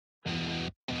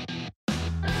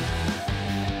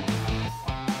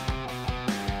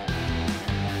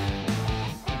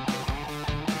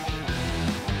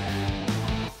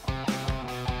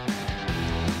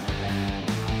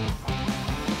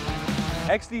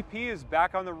XDP is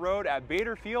back on the road at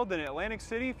Bader Field in Atlantic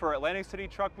City for Atlantic City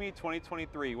Truck Meet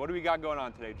 2023. What do we got going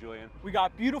on today, Julian? We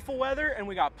got beautiful weather and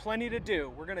we got plenty to do.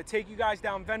 We're gonna take you guys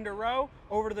down vendor row,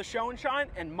 over to the show and shine,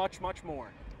 and much, much more.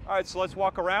 All right, so let's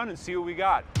walk around and see what we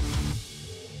got.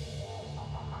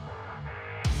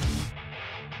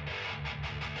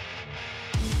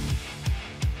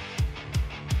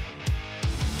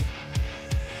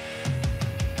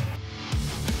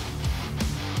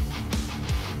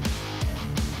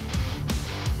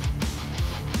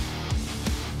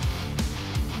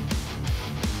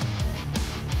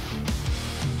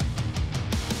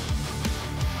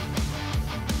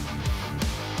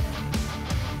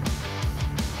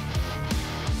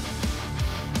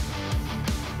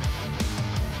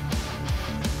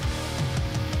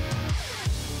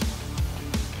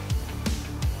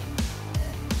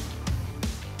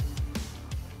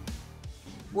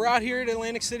 We're out here at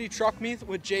Atlantic City Truck Meet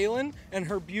with Jalen and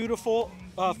her beautiful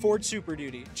Ford Super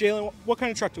Duty. Jalen, what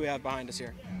kind of truck do we have behind us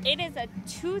here? It is a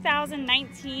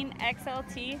 2019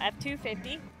 XLT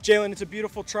F250. Jalen, it's a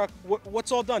beautiful truck.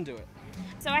 What's all done to it?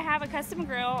 So I have a custom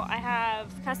grille, I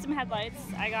have custom headlights,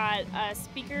 I got a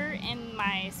speaker in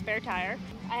my spare tire,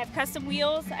 I have custom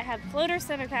wheels, I have floater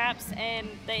center caps, and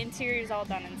the interior is all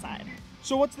done inside.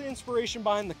 So what's the inspiration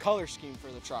behind the color scheme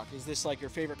for the truck? Is this like your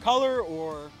favorite color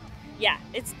or? Yeah,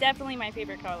 it's definitely my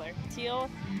favorite color. Teal.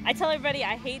 I tell everybody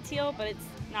I hate teal, but it's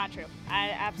not true. I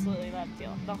absolutely love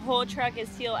teal. The whole truck is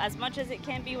teal as much as it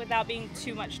can be without being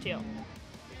too much teal.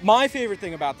 My favorite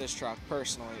thing about this truck,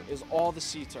 personally, is all the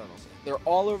sea turtles. They're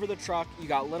all over the truck. You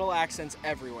got little accents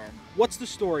everywhere. What's the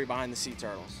story behind the sea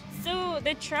turtles? So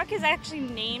the truck is actually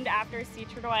named after a sea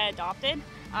turtle I adopted,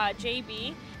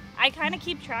 Jaybee. I kind of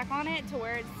keep track on it to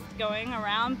where it's going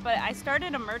around, but I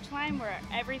started a merch line where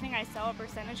everything I sell, a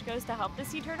percentage goes to help the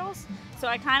sea turtles. So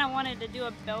I kind of wanted to do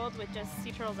a build with just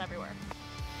sea turtles everywhere.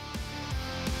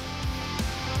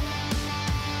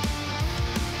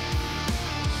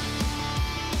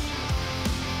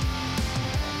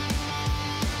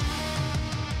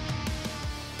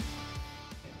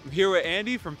 I'm here with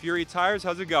Andy from Fury Tires.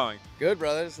 How's it going? Good,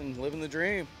 brothers, and living the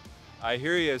dream. I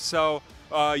hear you. So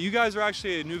you guys are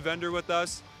actually a new vendor with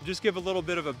us. Just give a little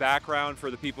bit of a background for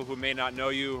the people who may not know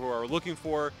you, who are looking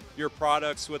for your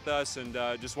products with us, and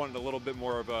just wanted a little bit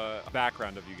more of a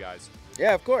background of you guys.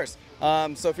 Yeah, of course.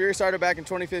 So Fury started back in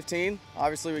 2015.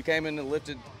 Obviously, we came in and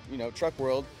lifted, truck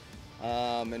world,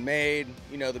 and made,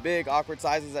 the big awkward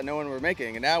sizes that no one were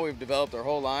making. And now we've developed our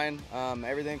whole line,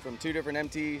 everything from 2 different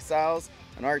MT styles,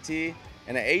 an RT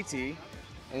and an AT.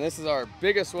 And this is our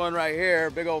biggest one right here,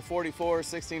 big old 44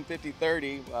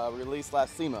 1650/30, released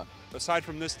last SEMA. Aside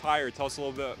from this tire, tell us a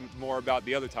little bit more about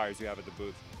the other tires you have at the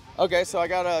booth. Okay, so I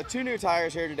got 2 new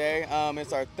tires here today.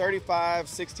 It's our 35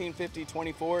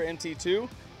 1650/24 MT2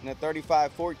 and a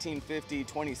 35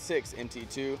 1450/26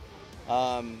 MT2.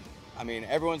 I mean,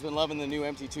 everyone's been loving the new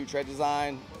MT2 tread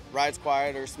design. Rides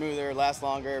quieter, smoother, lasts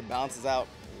longer, balances out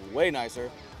way nicer.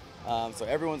 So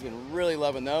everyone's been really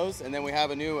loving those. And then we have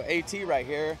a new AT right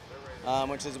here,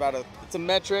 which is it's a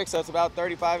metric, so it's about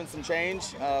 35 and some change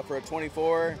for a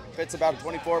 24. Fits about a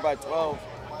 24 by 12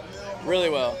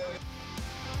 really well.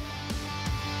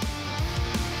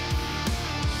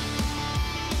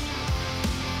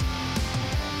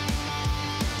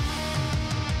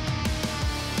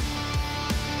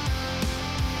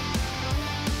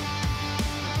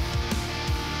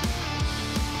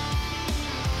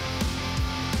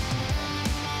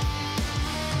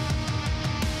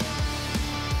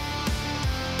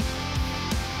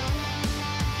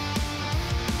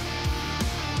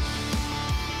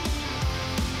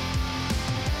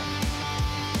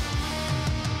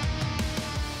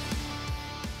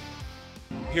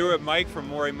 Here with Mike from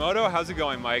Morimoto. How's it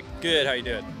going, Mike? Good, how you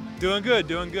doing? Doing good,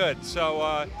 doing good.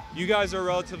 So you guys are a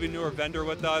relatively newer vendor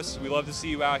with us. We love to see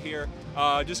you out here.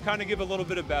 Just kind of give a little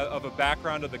bit of a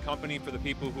background of the company for the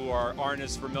people who aren't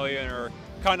as familiar or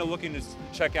kind of looking to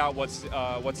check out what's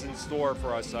in store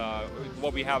for us,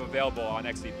 what we have available on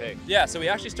XDP. Yeah, so we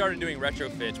actually started doing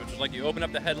retrofits, which was like you open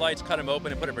up the headlights, cut them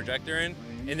open, and put a projector in,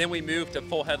 and then we moved to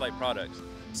full headlight products.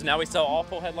 So now we sell all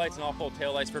full headlights and all full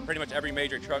taillights for pretty much every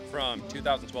major truck from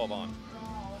 2012 on.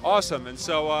 Awesome, and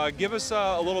so give us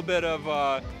a little bit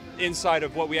of insight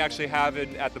of what we actually have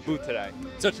at the booth today.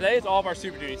 So today is all of our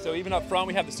Super Duty. So even up front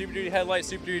we have the Super Duty headlights,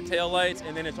 Super Duty taillights,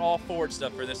 and then it's all Ford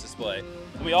stuff for this display.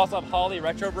 And we also have Holly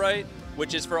Retro Bright,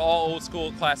 which is for all old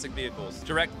school classic vehicles.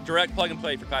 Direct plug and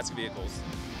play for classic vehicles.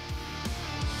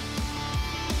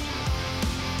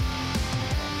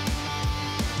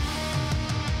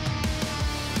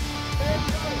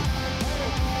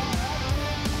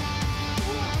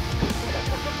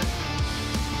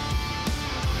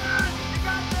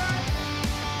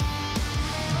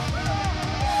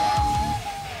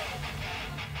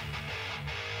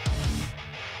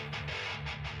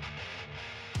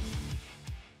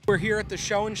 We're here at the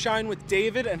Show and Shine with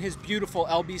David and his beautiful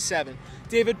LB7.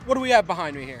 David, what do we have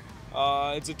behind me here?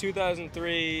 It's a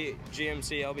 2003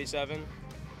 GMC LB7,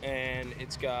 and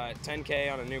it's got 10K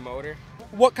on a new motor.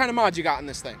 What kind of mods you got in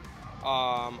this thing?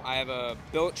 I have a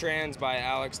Built Trans by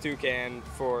Alex Toucan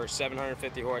for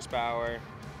 750 horsepower.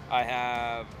 I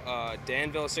have a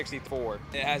Danville 64.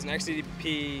 It has an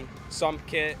XDP sump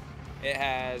kit. It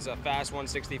has a Fast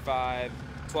 165,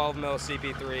 12 mil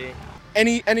CP3.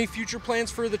 Any future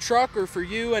plans for the truck or for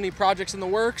you? Any projects in the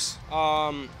works?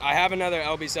 I have another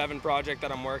LB7 project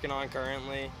that I'm working on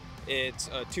currently. It's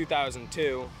a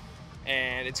 2002,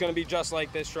 and it's going to be just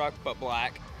like this truck, but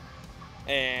black.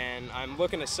 And I'm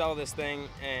looking to sell this thing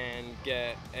and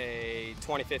get a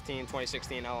 2015,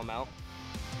 2016 LML.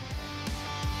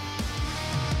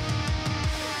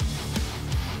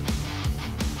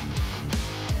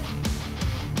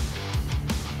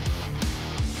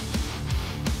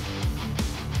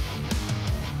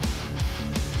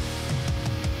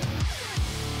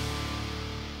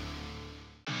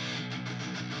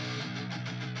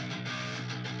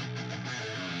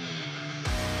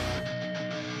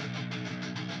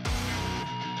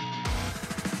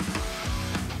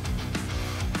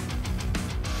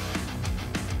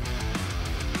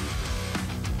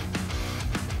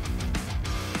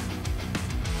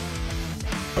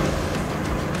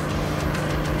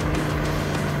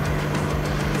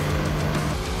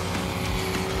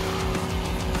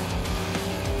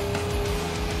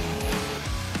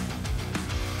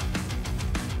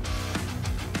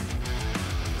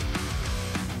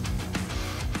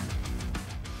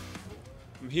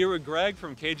 Here with Greg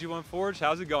from KG1 Forged.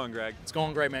 How's it going, Greg? It's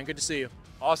going great, man. Good to see you.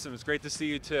 Awesome. It's great to see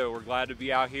you too. We're glad to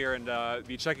be out here and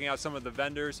be checking out some of the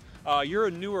vendors. You're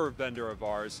a newer vendor of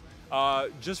ours.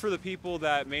 Just for the people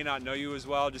that may not know you as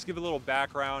well, just give a little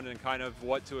background and kind of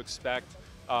what to expect.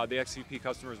 The XDP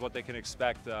customers, what they can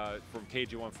expect from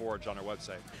KG1 Forged on our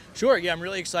website. Sure, yeah, I'm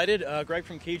really excited. Greg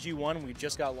from KG1, we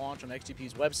just got launched on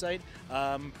XDP's website.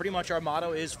 Pretty much our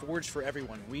motto is Forged for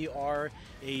everyone. We are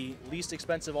a least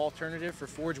expensive alternative for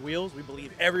forged wheels. We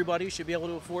believe everybody should be able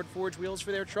to afford forged wheels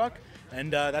for their truck,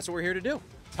 and that's what we're here to do.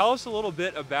 Tell us a little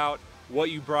bit about what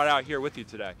you brought out here with you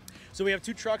today. So we have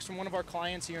two trucks from one of our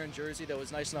clients here in Jersey that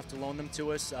was nice enough to loan them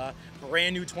to us.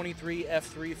 Brand new 23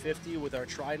 F350 with our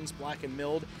Tridents black and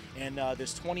milled, and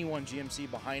this 21 GMC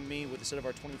behind me with a set of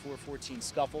our 2414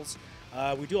 Scuffles.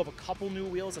 We do have a couple new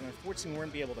wheels that unfortunately we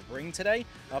weren't able to bring today,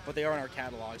 but they are in our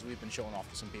catalogs. We've been showing off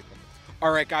to some people.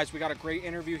 All right, guys, we got a great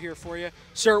interview here for you.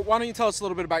 Sir, why don't you tell us a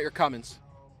little bit about your Cummins?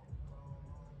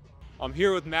 I'm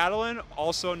here with Madeline,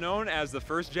 also known as the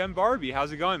first Gen Barbie.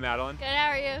 How's it going, Madeline? Good, how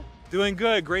are you? Doing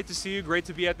good. Great to see you. Great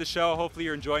to be at the show. Hopefully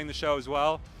you're enjoying the show as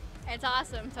well. It's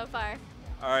awesome so far.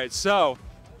 All right, so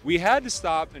we had to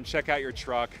stop and check out your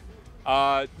truck.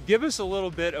 Give us a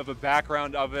little bit of a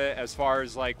background of it as far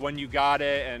as like when you got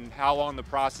it and how long the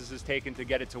process has taken to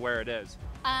get it to where it is.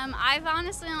 I've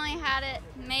honestly only had it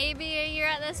maybe a year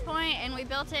at this point, and we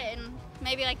built it in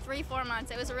maybe like 3-4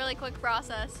 months. It was a really quick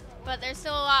process, but there's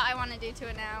still a lot I want to do to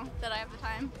it now that I have the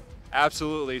time.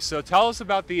 Absolutely. So tell us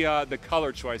about the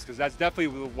color choice, because that's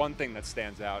definitely the one thing that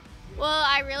stands out. Well,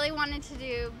 I really wanted to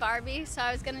do Barbie, so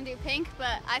I was going to do pink,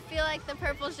 but I feel like the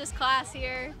purple's just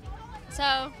classier.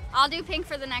 So I'll do pink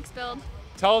for the next build.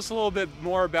 Tell us a little bit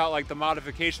more about like the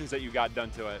modifications that you got done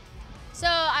to it. So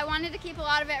I wanted to keep a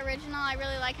lot of it original. I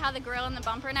really like how the grill and the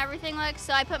bumper and everything looks,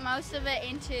 so I put most of it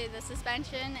into the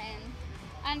suspension and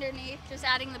underneath, just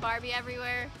adding the Barbie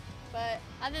everywhere. But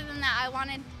other than that, I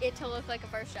wanted it to look like a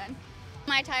first gen.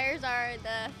 My tires are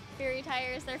the Fury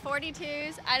tires. They're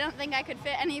 42s. I don't think I could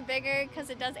fit any bigger because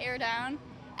it does air down.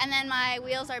 And then my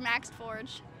wheels are maxed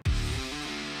forged.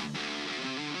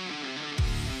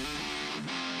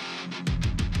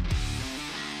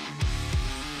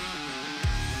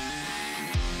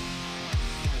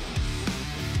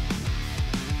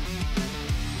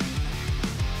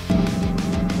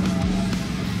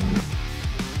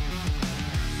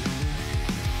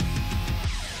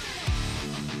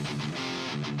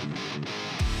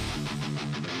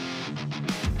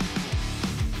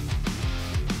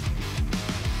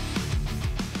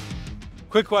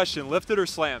 Quick question, lifted or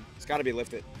slammed? It's got to be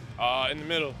lifted. In the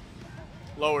middle.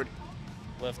 Lowered.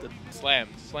 Lifted. Slammed.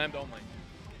 Slammed only.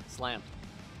 Slammed.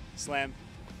 Slam.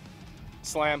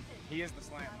 Slam. He is the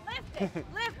slam. Lift it,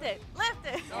 lift it, lift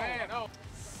it. No.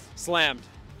 Slammed.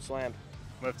 Slammed.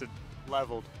 Lifted.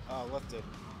 Leveled. Lifted.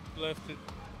 Lifted.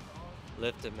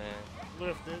 Lifted, man.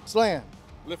 Lifted. Slam.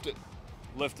 Lifted.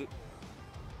 Lifted.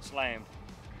 Slammed.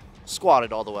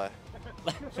 Squatted all the way.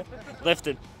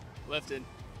 Lifted. Lifted.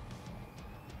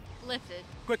 Lifted.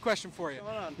 Quick question for you.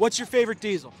 What's your favorite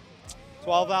diesel?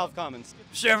 12 valve Cummins.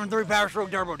 7.3 Power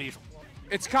Stroke Turbo Diesel.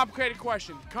 It's a complicated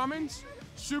question. Cummins,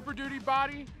 Super Duty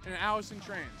body, and Allison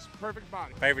trans. Perfect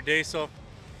body. Favorite diesel?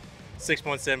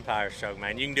 6.7 Power Stroke,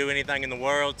 man. You can do anything in the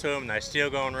world to them, they still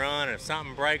gonna run. And if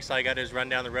something breaks, all you gotta do is run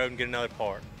down the road and get another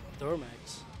part.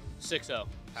 Duramax. 6.0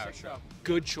 Power Stroke.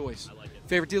 Good choice. I like it.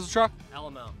 Favorite diesel truck?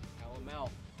 LML.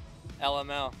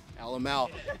 LML. LML.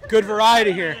 Good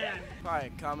variety here.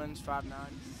 Probably Cummins 5.9.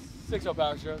 6.0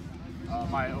 Power Stroke.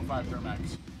 My 05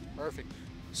 Duramax. Perfect.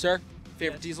 Sir,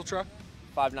 favorite diesel truck?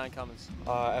 5.9 Cummins.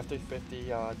 F350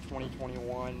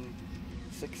 2021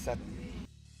 6.7.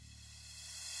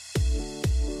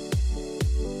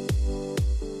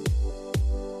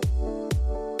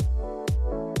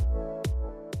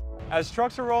 As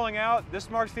trucks are rolling out, this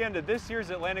marks the end of this year's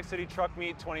Atlantic City Truck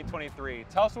Meet 2023.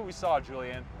 Tell us what we saw,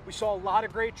 Julian. We saw a lot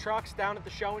of great trucks down at the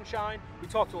Show and Shine. We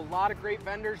talked to a lot of great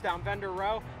vendors down Vendor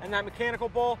Row, and that mechanical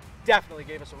bowl definitely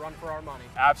gave us a run for our money.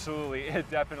 Absolutely,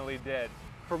 it definitely did.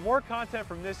 For more content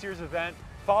from this year's event,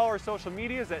 follow our social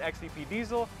medias at XDP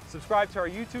Diesel, subscribe to our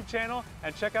YouTube channel,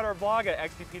 and check out our blog at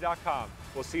xdp.com.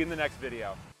 We'll see you in the next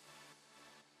video.